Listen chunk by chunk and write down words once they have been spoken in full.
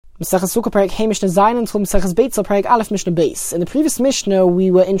Maseches Sukkah Perek Hey Mishnah Zayin until Maseches Beitzel Perek Aleph Mishnah Beis. In the previous Mishnah, we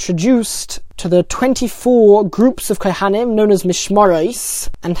were introduced to the 24 groups of Kohanim known as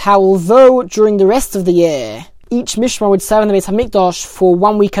Mishmaros, and how although during the rest of the year each Mishmar would serve in the Beis HaMikdash for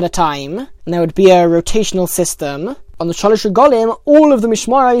 1 week at a time, and there would be a rotational system, on the Shalosh Regalim, all of the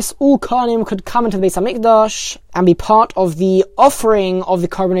Mishmaros, all Kohanim could come into the Beis HaMikdash and be part of the offering of the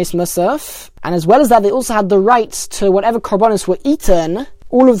Karbonos Musaf, and as well as that, they also had the rights to whatever Karbonos were eaten.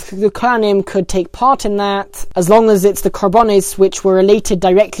 All of the Kohanim could take part in that, as long as it's the Karbonos which were related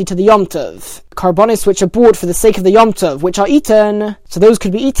directly to the Yom Tov. Karbonos which are bought for the sake of the Yom Tov, which are eaten, so those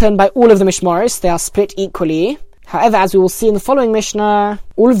could be eaten by all of the Mishmaros, they are split equally. However, as we will see in the following Mishnah,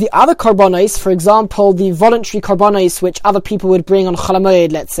 all of the other Karbonos, for example, the voluntary Karbonos which other people would bring on Chol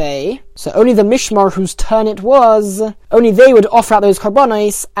HaMoed, let's say, so only the Mishmar whose turn it was, only they would offer out those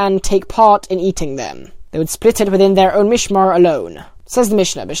Karbonos and take part in eating them. They would split it within their own Mishmar alone. Says the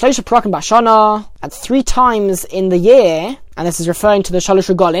Mishnah, B'shleisha Parakim B'Shana, at 3 times in the year, and this is referring to the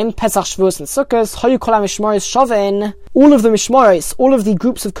Shalosh Regalim, Pesach, Shavuos, and Sukkos, Hayu Kol HaMishmaros Shavin, all of the Mishmaros, all of the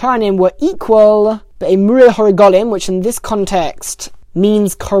groups of Kohanim were equal, but a Murei HaRegalim, which in this context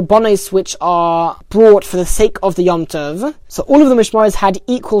means Karbonos which are brought for the sake of the Yom Tov. So all of the Mishmaros had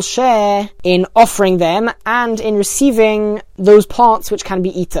equal share in offering them and in receiving those parts which can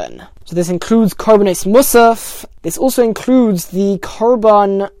be eaten. So this includes Karbonos Musaf. This also includes the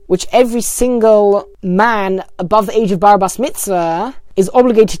Karban which every single man above the age of Bar Bas Mitzvah is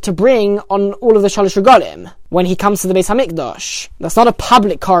obligated to bring on all of the Shalosh Regalim when he comes to the Beis HaMikdash. That's not a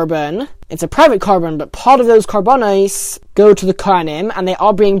public Karban, it's a private Karban, but part of those Karbanos go to the Kohanim, and they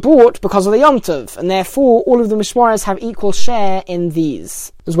are being bought because of the Yom Tov, and therefore all of the Mishmaros have equal share in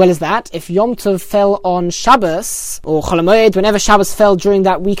these. As well as that, if Yom Tov fell on Shabbos, or Chol HaMoed, whenever Shabbos fell during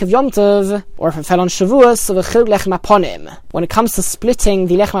that week of Yom Tov, or if it fell on Shavuos, so the Chiluk Lechem HaPonim. When it comes to splitting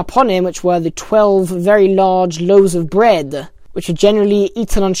the Lechem HaPonim, which were the 12 very large loaves of bread, which are generally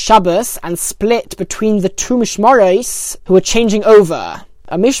eaten on Shabbos and split between the 2 Mishmaros who are changing over.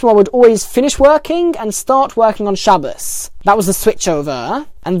 A Mishmar would always finish working and start working on Shabbos. That was the switchover,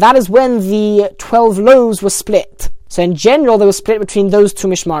 and that is when the 12 loaves were split. So in general, they were split between those 2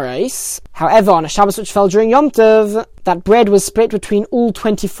 Mishmaros. However, on a Shabbos which fell during Yom Tov, that bread was split between all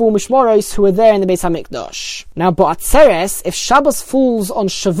 24 Mishmaros who were there in the Beis HaMikdash. Now, Ba'atzeres, if Shabbos falls on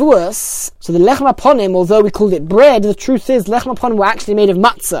Shavuos, so the Lechem HaPonim, although we called it bread, the truth is Lechem HaPonim were actually made of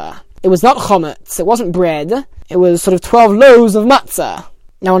matzah. It was not chometz, it wasn't bread, it was sort of 12 loaves of matzah.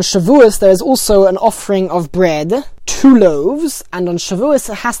 Now on Shavuos there is also an offering of bread, 2 loaves, and on Shavuos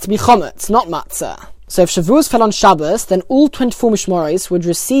it has to be chometz, not matzah. So if Shavuos fell on Shabbos, then all 24 Mishmaros would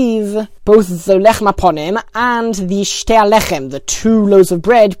receive both the Lechem HaPonim and the Shtei HaLechem, the 2 loaves of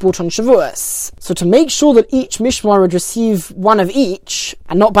bread brought on Shavuos. So to make sure that each Mishmar would receive 1 of each,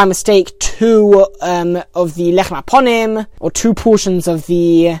 and not by mistake 2 of the Lechem HaPonim, or 2 portions of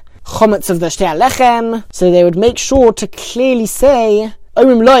the chometz of the Shtei HaLechem, so they would make sure to clearly say,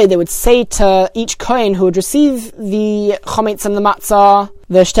 Omrim Loi, they would say to each Kohen who would receive the chometz and the matzah,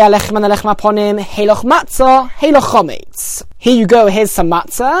 the Shtei HaLechem and the Lechem HaPonim, Heiloch matzah, Heiloch chometz. Here you go, here's some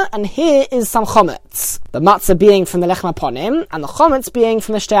matzah, and here is some chometz. The matzah being from the Lechem HaPonim, and the chometz being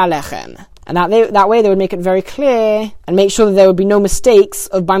from the Shtei HaLechem. And that way they would make it very clear, and make sure that there would be no mistakes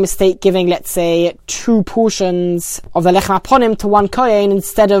of by mistake giving, let's say, 2 portions of the Lechem HaPonim to 1 Kohen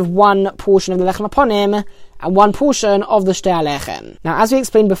instead of 1 portion of the Lechem HaPonim, and 1 portion of the Shtei HaLechem. Now, as we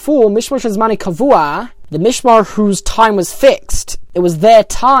explained before, Mishmar Shezmani Kavua, the Mishmar whose time was fixed, it was their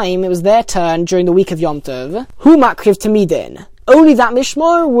time, it was their turn during the week of Yom Tov, Hu Makriv Tamidin. Only that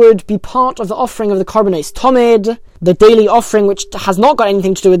Mishmar would be part of the offering of the Karbonos Tomid, the daily offering which has not got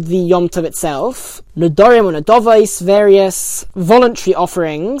anything to do with the Yom Tov itself, Nedarim or Nedovais, various voluntary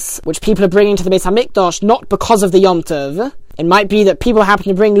offerings, which people are bringing to the Beis HaMikdash not because of the Yom Tov. It might be that people happen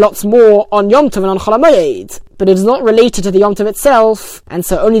to bring lots more on Yom Tov and on Chol HaMoed, but it is not related to the Yom Tov itself, and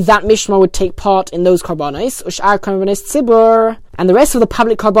so only that Mishmar would take part in those Karbonos, Ush'ar Karbonos Tzibur, and the rest of the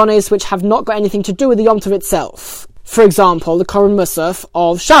public Karbonos which have not got anything to do with the Yom Tov itself. For example, the Korban Musaf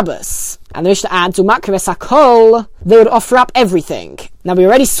of Shabbos. And the Mishnah adds, Umakriv Esakol, they would offer up everything. Now we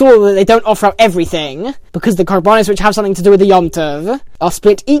already saw that they don't offer up everything, because the Karbonos which have something to do with the Yom Tov are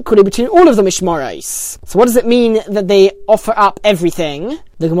split equally between all of the Mishmaros. So what does it mean that they offer up everything?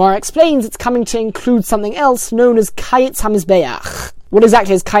 The Gemara explains it's coming to include something else known as Kayetz HaMizbeach. What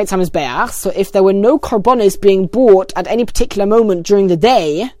exactly is Kayetz HaMizbeach? So if there were no Karbonos being bought at any particular moment during the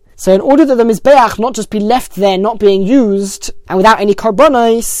day, so in order that the Mizbeach not just be left there, not being used, and without any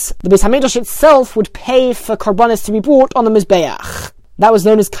Karbonos, the Beis HaMikdash itself would pay for Karbonos to be bought on the Mizbeach. That was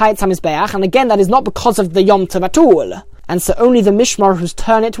known as Kayetz HaMizbeach, and again, that is not because of the Yom Tov at all. and so only the Mishmar whose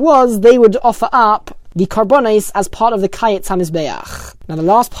turn it was, they would offer up the Karbonos as part of the Kayetz HaMizbeach. Now the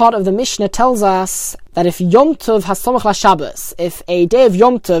last part of the Mishnah tells us that if Yom Tov has Somach LaShabbos, if a day of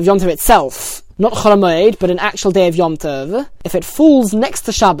Yom Tov itself, not Chol HaMoed, but an actual day of Yom Tov, if it falls next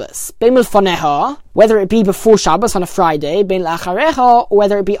to Shabbos, Bein Milfaneha, whether it be before Shabbos on a Friday, Bein L'Acharecha, or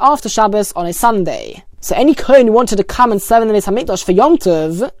whether it be after Shabbos on a Sunday. So any Kohen who wanted to come and serve in the Beis HaMikdash for Yom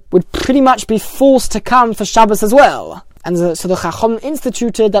Tov would pretty much be forced to come for Shabbos as well. And so the Chacham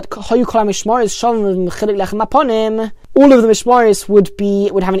instituted that all of the Mishmaris would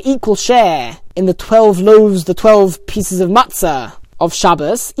have an equal share in the 12 loaves, the 12 pieces of matzah of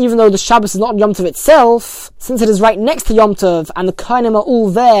Shabbos, even though the Shabbos is not Yom Tov itself, since it is right next to Yom Tov, and the Kohanim are all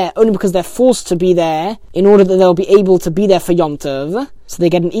there only because they're forced to be there in order that they'll be able to be there for Yom Tov. So they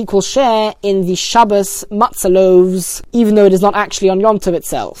get an equal share in the Shabbos matzah loaves, even though it is not actually on Yom Tov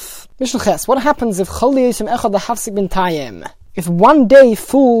itself. What happens if if one day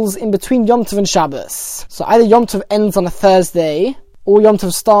falls in between Yom Tov and Shabbos? So either Yom Tov ends on a Thursday, or Yom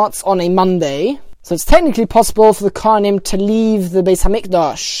Tov starts on a Monday. So it's technically possible for the Kohanim to leave the Beis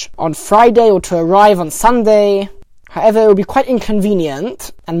HaMikdash on Friday or to arrive on Sunday. However, it would be quite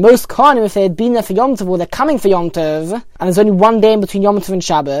inconvenient, and most Kohanim, if they had been there for Yom Tov, or they're coming for Yom Tov, and there's only one day in between Yom Tov and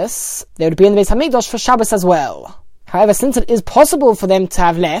Shabbos, they would be in the Beis HaMikdash for Shabbos as well. However, since it is possible for them to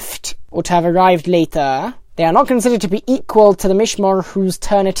have left, or to have arrived later, they are not considered to be equal to the Mishmar whose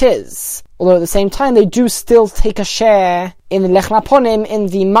turn it is. Although at the same time, they do still take a share in the Lechem Aponim, in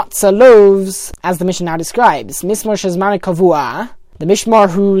the matzah loaves, as the Mishnah now describes. Mishmar shezman kavua, the Mishmar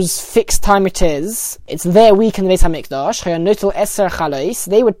whose fixed time it is, it's their week in the Beis HaMikdash, chayanutul eser chalois,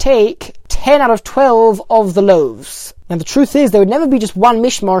 they would take 10 out of 12 of the loaves. Now the truth is, there would never be just one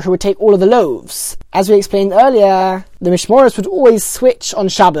Mishmar who would take all of the loaves. As we explained earlier, the Mishmaros would always switch on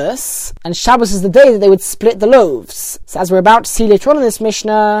Shabbos, and Shabbos is the day that they would split the loaves. So as we're about to see later on in this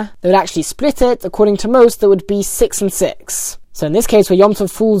Mishnah, they would actually split it. According to most, there would be 6 and 6. So in this case, where Yom Tov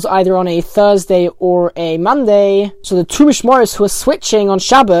falls either on a Thursday or a Monday, so the two Mishmaros who are switching on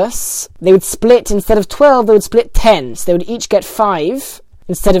Shabbos, they would split, instead of 12, they would split 10. So they would each get 5.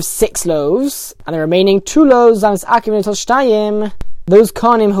 Instead of 6 loaves, and the remaining 2 loaves, those Kohanim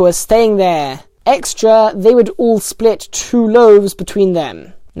who are staying there extra, they would all split 2 loaves between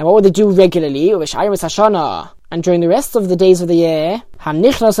them. Now what would they do regularly? And during the rest of the days of the year, the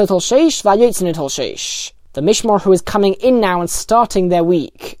Mishmar who is coming in now and starting their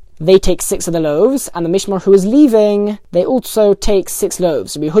week, they take 6 of the loaves, and the Mishmar who is leaving, they also take 6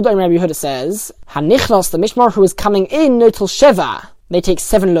 loaves. Rabbi Yehuda says, the Mishmar who is coming in, notel sheva, they take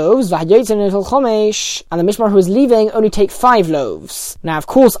 7 loaves, and the Mishmar who is leaving only take 5 loaves. Now, of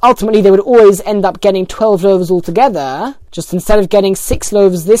course, ultimately they would always end up getting 12 loaves altogether, just instead of getting 6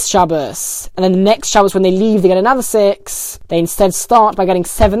 loaves this Shabbos, and then the next Shabbos when they leave they get another 6, they instead start by getting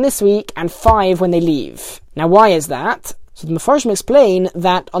 7 this week, and 5 when they leave. Now, why is that? So the Mefarshim explain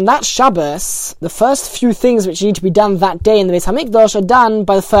that on that Shabbos, the first few things which need to be done that day in the Beis HaMikdash are done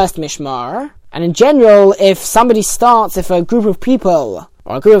by the first Mishmar. And in general, if a group of people,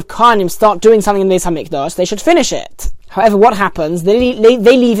 or a group of Kohanim start doing something in the Beis HaMikdash, they should finish it. However, what happens? They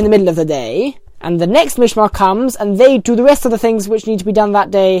leave in the middle of the day, and the next Mishmar comes, and they do the rest of the things which need to be done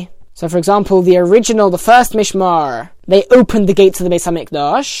that day. So for example, the first Mishmar, they opened the gates of the Beis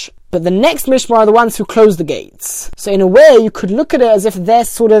HaMikdash, but the next Mishmar are the ones who close the gates. So in a way, you could look at it as if they're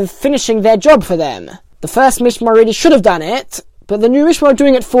sort of finishing their job for them. The first Mishmar really should have done it, but the new Mishmar are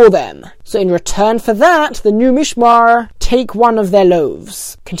doing it for them. So in return for that, the new Mishmar take 1 of their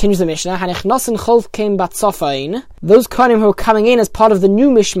loaves. Continues the Mishnah, those Kohanim who are coming in as part of the new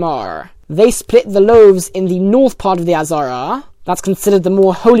Mishmar, they split the loaves in the north part of the Azara. That's considered the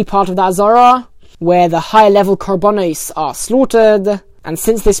more holy part of the Azara, where the higher level Karbonos are slaughtered. And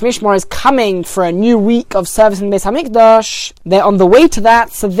since this Mishmar is coming for a new week of service in the Beis HaMikdash, they're on the way to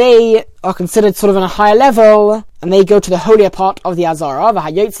that, so they are considered sort of on a higher level, and they go to the holier part of the Azara,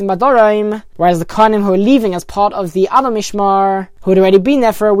 whereas the Kohanim who are leaving as part of the other Mishmar, who had already been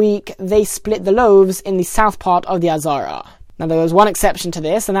there for a week, they split the loaves in the south part of the Azara. Now there was one exception to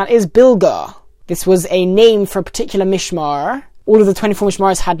this, and that is Bilga. This was a name for a particular Mishmar. All of the 24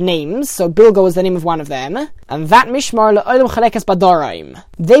 Mishmaros had names, so Bilga was the name of one of them. And that Mishmar, Le'olam Chalekes Badarim,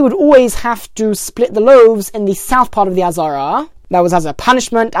 they would always have to split the loaves in the south part of the Azara. That was as a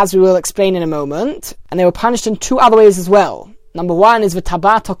punishment, as we will explain in a moment. And they were punished in 2 other ways as well. Number 1 is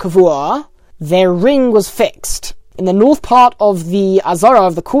V'tabat Kavua. Their ring was fixed. in the north part of the Azara,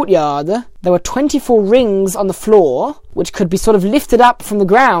 of the courtyard, there were 24 rings on the floor, which could be sort of lifted up from the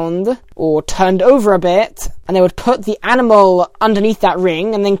ground, or turned over a bit, and they would put the animal underneath that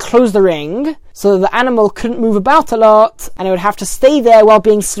ring, and then close the ring, so that the animal couldn't move about a lot, and it would have to stay there while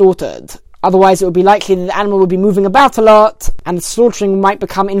being slaughtered. Otherwise, it would be likely that the animal would be moving about a lot, and the slaughtering might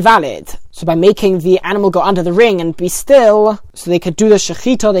become invalid. So by making the animal go under the ring and be still, so they could do the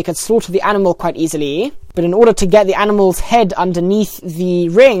shechita, they could slaughter the animal quite easily. But in order to get the animal's head underneath the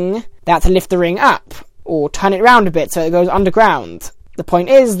ring, they had to lift the ring up, or turn it around a bit so it goes underground. The point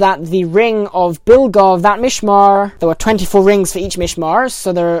is that the ring of Bilgah of that mishmar, there were 24 rings for each mishmar,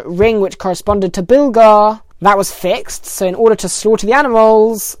 so the ring which corresponded to Bilgah, that was fixed, so in order to slaughter the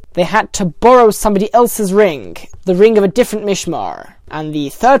animals, they had to borrow somebody else's ring, the ring of a different mishmar. And the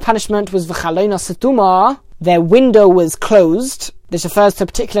third punishment was v'chaloina setuma, their window was closed. This refers to a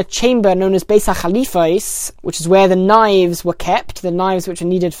particular chamber known as Beis HaChalifos, which is where the knives were kept, the knives which were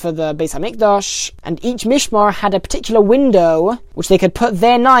needed for the Beis HaMikdash, and each mishmar had a particular window, which they could put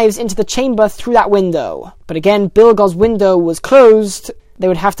their knives into the chamber through that window. But again, Bilgah's window was closed, they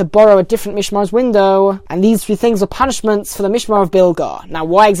would have to borrow a different mishmar's window, and these three things were punishments for the mishmar of Bilgah. Now,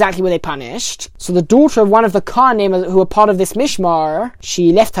 why exactly were they punished? So the daughter of one of the Kohanim who were part of this mishmar,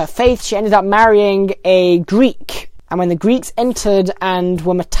 she left her faith, she ended up marrying a Greek, and when the Greeks entered and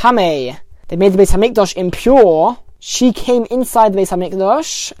were matame, they made the Beis HaMikdash impure, she came inside the Beis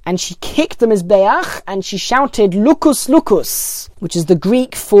HaMikdash, and she kicked the Mizbeach, and she shouted, Lukus, Lukus, which is the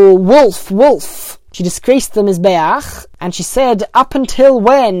Greek for wolf, wolf. She disgraced the Mizbeach, and she said, up until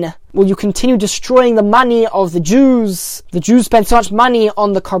when will you continue destroying the money of the Jews? The Jews spend so much money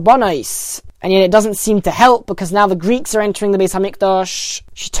on the Karbonos, and yet it doesn't seem to help because now the Greeks are entering the Beis HaMikdash.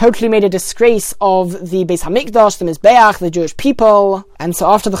 She totally made a disgrace of the Beis HaMikdash, the Mizbeach, the Jewish people. And so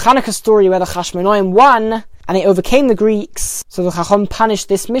after the Chanukah story where the Chashmonaim won, and they overcame the Greeks, so the Chacham punished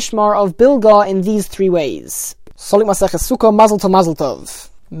this mishmar of Bilgah in these three ways. Solik Maseches Sukkah, Mazel Tov, Mazel Tov.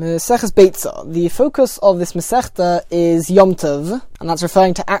 Maseches Beitza. The focus of this Masechta is Yom Tov, and that's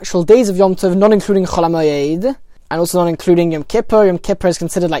referring to actual days of Yom Tov, not including Chol HaMoed, and also not including Yom Kippur. Yom Kippur is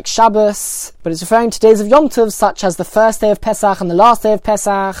considered like Shabbos, but it's referring to days of Yom Tov such as the first day of Pesach and the last day of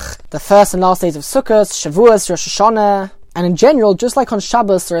Pesach, the first and last days of Sukkot, Shavuos, Rosh Hashanah. And in general, just like on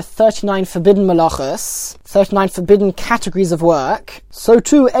Shabbos there are 39 forbidden malachos, 39 forbidden categories of work, so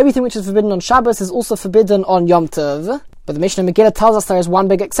too everything which is forbidden on Shabbos is also forbidden on Yom Tov. But the Mishnah Megillah tells us there is one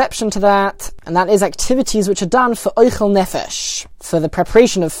big exception to that, and that is activities which are done for Oichel Nefesh. For the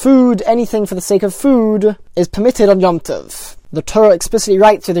preparation of food, anything for the sake of food is permitted on Yom Tov. The Torah explicitly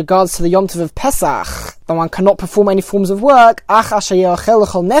writes with regards to the Yom Tov of Pesach that one cannot perform any forms of work, Ach asher ye'achel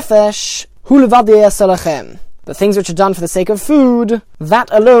l'chol nefesh, hu levad ye'aseh lachem. But things which are done for the sake of food, that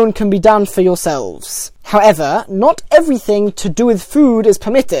alone can be done for yourselves. However, not everything to do with food is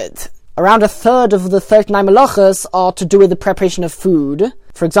permitted. Around a third of the 39 malachas are to do with the preparation of food.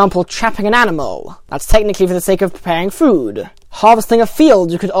 For example, trapping an animal. That's technically for the sake of preparing food. Harvesting a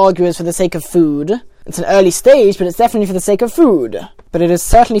field, you could argue, is for the sake of food. It's an early stage, but it's definitely for the sake of food. But it is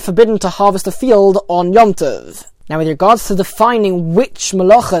certainly forbidden to harvest a field on Yom Tov. Now, with regards to defining which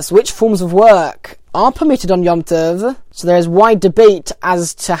malachas, which forms of work are permitted on Yom Tov, so there is wide debate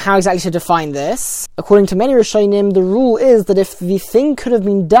as to how exactly to define this. According to many Rishonim, the rule is that if the thing could have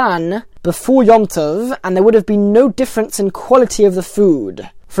been done before Yom Tov, and there would have been no difference in quality of the food.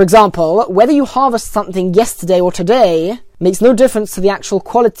 For example, whether you harvest something yesterday or today makes no difference to the actual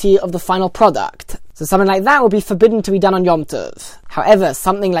quality of the final product. So something like that would be forbidden to be done on Yom Tov. However,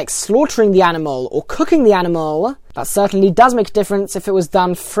 something like slaughtering the animal or cooking the animal, that certainly does make a difference if it was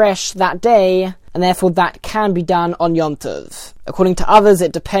done fresh that day, and therefore that can be done on Yom Tov. According to others,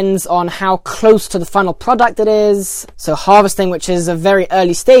 it depends on how close to the final product it is. So harvesting, which is a very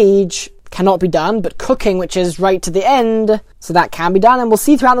early stage, cannot be done, but cooking, which is right to the end, so that can be done. And we'll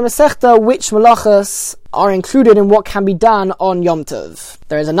see throughout the Masechta which malachas are included in what can be done on Yom Tov.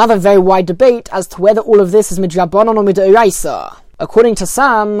 There is another very wide debate as to whether all of this is midrabanan or midoraisa. According to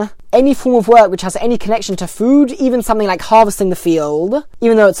some, any form of work which has any connection to food, even something like harvesting the field,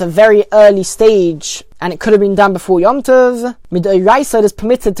 even though it's a very early stage and it could have been done before Yom Tov, midoraisa it is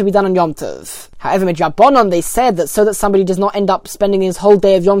permitted to be done on Yom Tov. However, midrabanan, they said that so that somebody does not end up spending his whole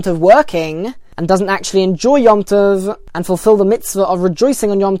day of Yom Tov working and doesn't actually enjoy Yom Tov and fulfill the mitzvah of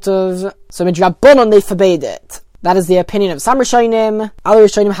rejoicing on Yom Tov, so midrabanan they forbade it. That is the opinion of some Rishonim. Other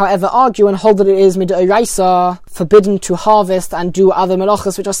Rishonim, however, argue and hold that it is midoraisa, forbidden to harvest and do other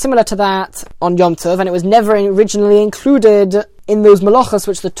malachas which are similar to that on Yom Tov, and it was never originally included in those malachas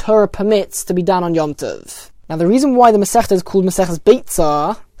which the Torah permits to be done on Yom Tov. Now, the reason why the Masechta is called Maseches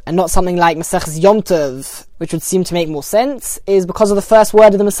Beitza and not something like Maseches Yom Tov, which would seem to make more sense, is because of the first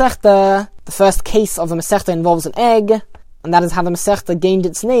word of the Masechta. The first case of the Masechta involves an egg, and that is how the Masechta gained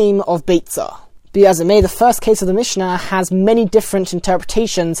its name of Beitzah. Be as it may, the first case of the Mishnah has many different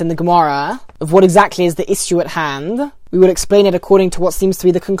interpretations in the Gemara of what exactly is the issue at hand. We would explain it according to what seems to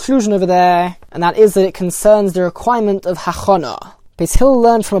be the conclusion over there, and that is that it concerns the requirement of Hachana. Beis Hillel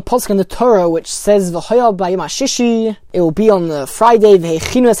learned from a pasuk in the Torah which says V'hoya b'yom hashishi, it will be on the Friday,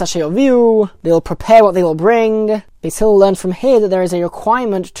 V'hechinu es asher yaviu, they will prepare what they will bring. Beis Hillel learned from here that there is a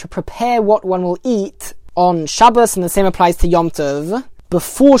requirement to prepare what one will eat on Shabbos, and the same applies to Yom Tov,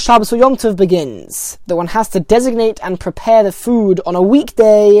 before Shabbos or Yom Tov begins, that one has to designate and prepare the food on a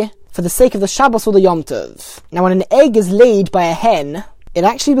weekday for the sake of the Shabbos or the Yom Tov. Now when an egg is laid by a hen, it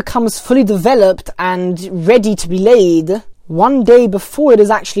actually becomes fully developed and ready to be laid one day before it is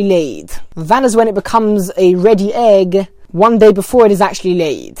actually laid. That is when it becomes a ready egg, one day before it is actually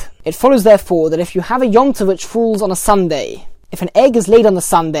laid. It follows therefore that if you have a Yom Tov which falls on a Sunday, if an egg is laid on the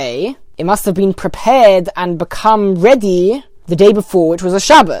Sunday, it must have been prepared and become ready the day before, which was a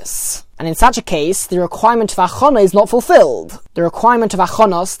Shabbos. And in such a case, the requirement of Achana is not fulfilled. The requirement of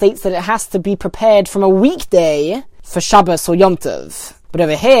Achana states that it has to be prepared from a weekday for Shabbos or Yom Tov. But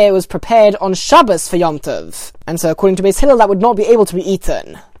over here, it was prepared on Shabbos for Yom Tov. And so according to Beis Hillel, that would not be able to be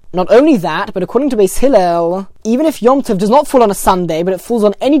eaten. Not only that, but according to Beis Hillel, even if Yom Tov does not fall on a Sunday, but it falls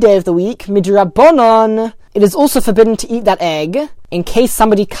on any day of the week, midrabanan, it is also forbidden to eat that egg, in case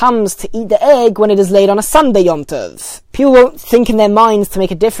somebody comes to eat the egg when it is laid on a Sunday Yom Tov. People won't think in their minds to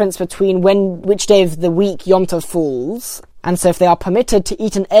make a difference between which day of the week Yom Tov falls. And so if they are permitted to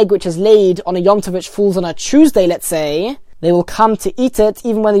eat an egg which is laid on a Yom Tov which falls on a Tuesday, let's say, they will come to eat it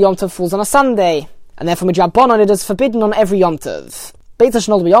even when the Yom Tov falls on a Sunday. And therefore midrabanan, it is forbidden on every Yom Tov. Beitzah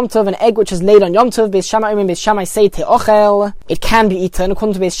shenolad b'Yom Tov, an egg which is laid on Yom Tov, Beis Shammai Beis Shammai say te'ochel, it can be eaten.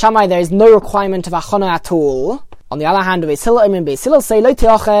 According to Beis Shammai, there is no requirement of achana at all. On the other hand, Beis Hillel say lo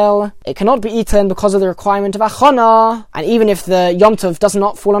te'ochel, it cannot be eaten because of the requirement of achana, and even if the Yom Tov does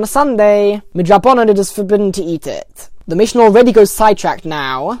not fall on a Sunday, midrabanan, it is forbidden to eat it. The Mishnah already goes sidetracked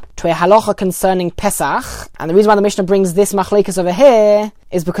now to a halacha concerning Pesach, and the reason why the Mishnah brings this machlekes over here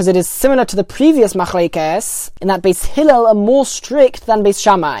is because it is similar to the previous machlekes in that Beis Hillel are more strict than Beis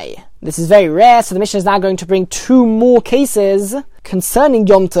Shammai. This is very rare, so the Mishnah is now going to bring two more cases concerning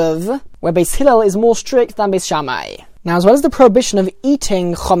Yom Tov, where Beis Hillel is more strict than Beis Shammai. Now, as well as the prohibition of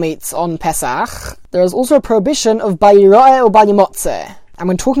eating chometz on Pesach, there is also a prohibition of bayira'eh or bayimotzeh. And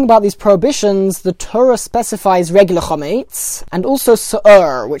when talking about these prohibitions, the Torah specifies regular chometz, and also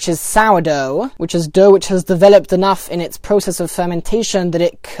se'or, which is sourdough, which is dough which has developed enough in its process of fermentation that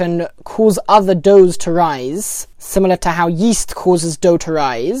it can cause other doughs to rise, similar to how yeast causes dough to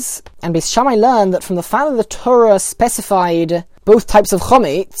rise. And Beis Shammai learned that from the fact that the Torah specified both types of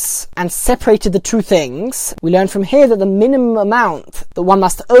chometz and separated the two things, we learn from here that the minimum amount that one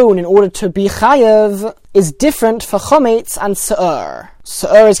must own in order to be chayav is different for chometz and se'or.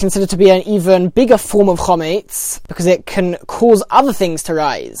 Se'or is considered to be an even bigger form of chometz because it can cause other things to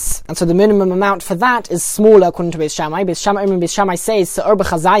rise. And so the minimum amount for that is smaller according to Beis Shammai. Beis Shammai says se'or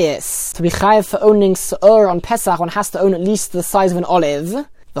b'chazayis. To be chayav for owning se'or on Pesach, one has to own at least the size of an olive.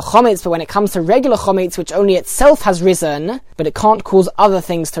 The chometz, but when it comes to regular chometz, which only itself has risen, but it can't cause other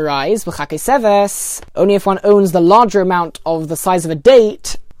things to rise, b'chakei seves, only if one owns the larger amount of the size of a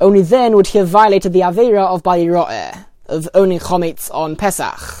date, only then would he have violated the aveira of bayira'eh, of owning chometz on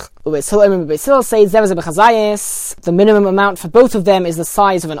Pesach. Beis Hillel says the minimum amount for both of them is the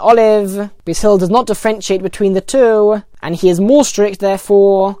size of an olive. Beis Hillel does not differentiate between the two, and he is more strict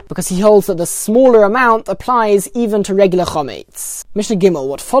therefore, because he holds that the smaller amount applies even to regular chometz. Mishnah Gimel,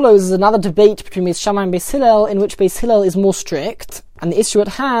 what follows is another debate between Beis Shammai and Beis Hillel, in which Beis Hillel is more strict, and the issue at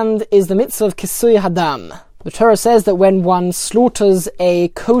hand is the mitzvah of kisui hadam. The Torah says that when one slaughters a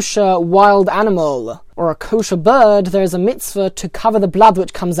kosher wild animal or a kosher bird, there is a mitzvah to cover the blood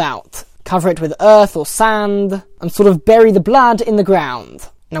which comes out. Cover it with earth or sand, and sort of bury the blood in the ground.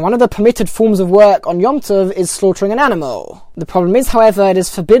 Now, one of the permitted forms of work on Yom Tov is slaughtering an animal. The problem is, however, it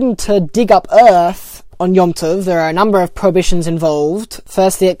is forbidden to dig up earth on Yom Tov. There are a number of prohibitions involved.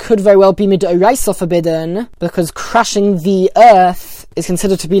 Firstly, it could very well be midoraisa forbidden, because crushing the earth is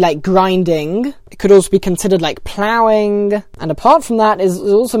considered to be like grinding. It could also be considered like ploughing. And apart from that, is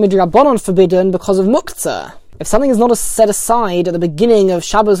also midrabanan forbidden because of muktzah. If something is not set aside at the beginning of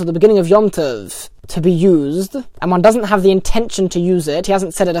Shabbos or the beginning of Yom Tov to be used, and one doesn't have the intention to use it, he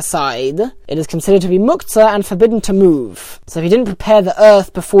hasn't set it aside, it is considered to be muktzah and forbidden to move. So if he didn't prepare the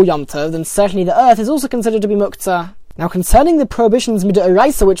earth before Yom Tov, then certainly the earth is also considered to be muktzah. Now, concerning the prohibitions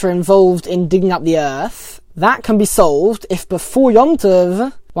midoraisa which are involved in digging up the earth, that can be solved if before Yom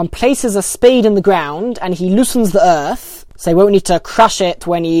Tov one places a spade in the ground and he loosens the earth, so he won't need to crush it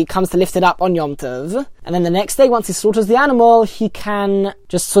when he comes to lift it up on Yom Tov. And then the next day, once he slaughters the animal, he can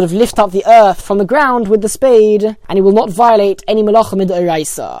just sort of lift up the earth from the ground with the spade, and he will not violate any Melacha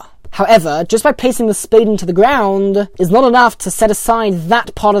Mid'oraisa. However, just by placing the spade into the ground is not enough to set aside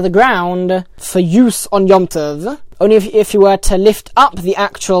that part of the ground for use on Yom Tov. Only if you were to lift up the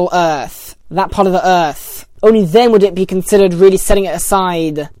actual earth, that part of the earth, only then would it be considered really setting it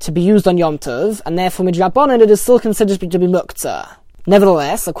aside to be used on Yom Tov, and therefore midrabanan it is still considered to be muktzah.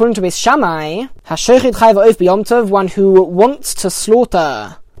 Nevertheless, according to Beis Shammai, hashochet chayv oif b'Yom Tov, one who wants to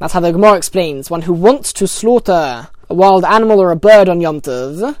slaughter, that's how the Gemara explains, one who wants to slaughter a wild animal or a bird on Yom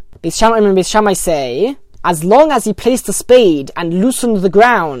Tov, Beis Shammai say, as long as he placed the spade and loosened the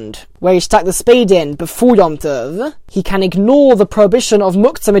ground where he stuck the spade in before Yom Tov, he can ignore the prohibition of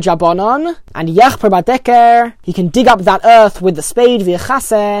muktzah midrabanan, and yachper badeker, he can dig up that earth with the spade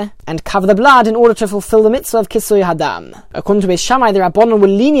v'yachaseh, and cover the blood in order to fulfill the mitzvah of kisui hadam. According to Beis Shammai, the Rabbanon were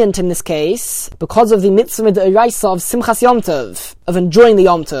lenient in this case because of the mitzvah midoraisa of simchas Yom Tov, of enjoying the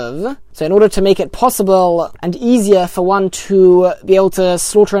Yom Tov. So in order to make it possible and easier for one to be able to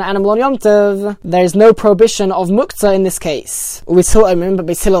slaughter an animal on Yom Tov, there is no prohibition of muktzah in this case. But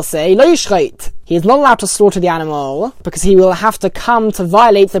Beis Hillel say, lo yishreit. He is not allowed to slaughter the animal because he will have to come to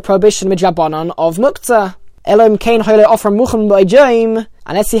violate the prohibition midrabanan of muktzah. Unless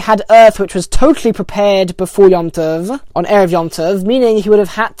he had earth which was totally prepared before Yom Tov, on Erev Yom Tov, meaning he would have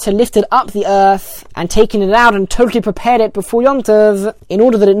had to lift it up the earth and taken it out and totally prepared it before Yom Tov in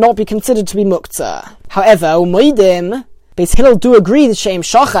order that it not be considered to be muktzah. However, Umoidim, Beis Hillel do agree that Sheim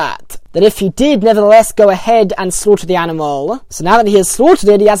Shochat, that if he did nevertheless go ahead and slaughter the animal, so now that he has slaughtered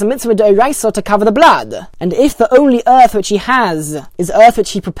it, he has a mitzvah d'oraisa to cover the blood. And if the only earth which he has is earth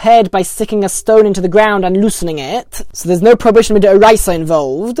which he prepared by sticking a stone into the ground and loosening it, so there's no prohibition d'oraisa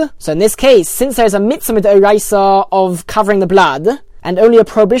involved. So in this case, since there's a mitzvah d'oraisa of covering the blood, and only a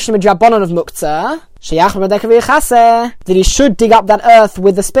prohibition midrabanan of muktzah, that he should dig up that earth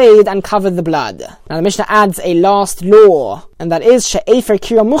with the spade and cover the blood. Now the Mishnah adds a last law, and that is she'efer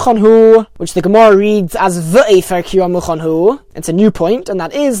kira muchanhu, which the Gemara reads as v'efer kira muchanhu. It's a new point, and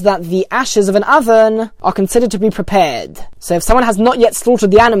that is that the ashes of an oven are considered to be prepared. So if someone has not yet slaughtered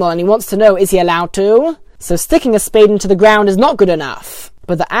the animal and he wants to know, is he allowed to? So sticking a spade into the ground is not good enough.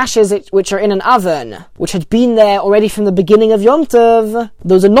 But the ashes which are in an oven, which had been there already from the beginning of Yom Tov,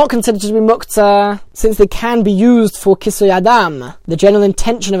 those are not considered to be muktzah, since they can be used for kisui adam. The general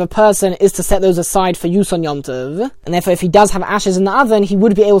intention of a person is to set those aside for use on Yom Tov, and therefore if he does have ashes in the oven, he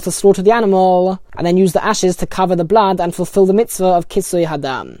would be able to slaughter the animal, and then use the ashes to cover the blood and fulfill the mitzvah of kisui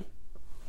hadam.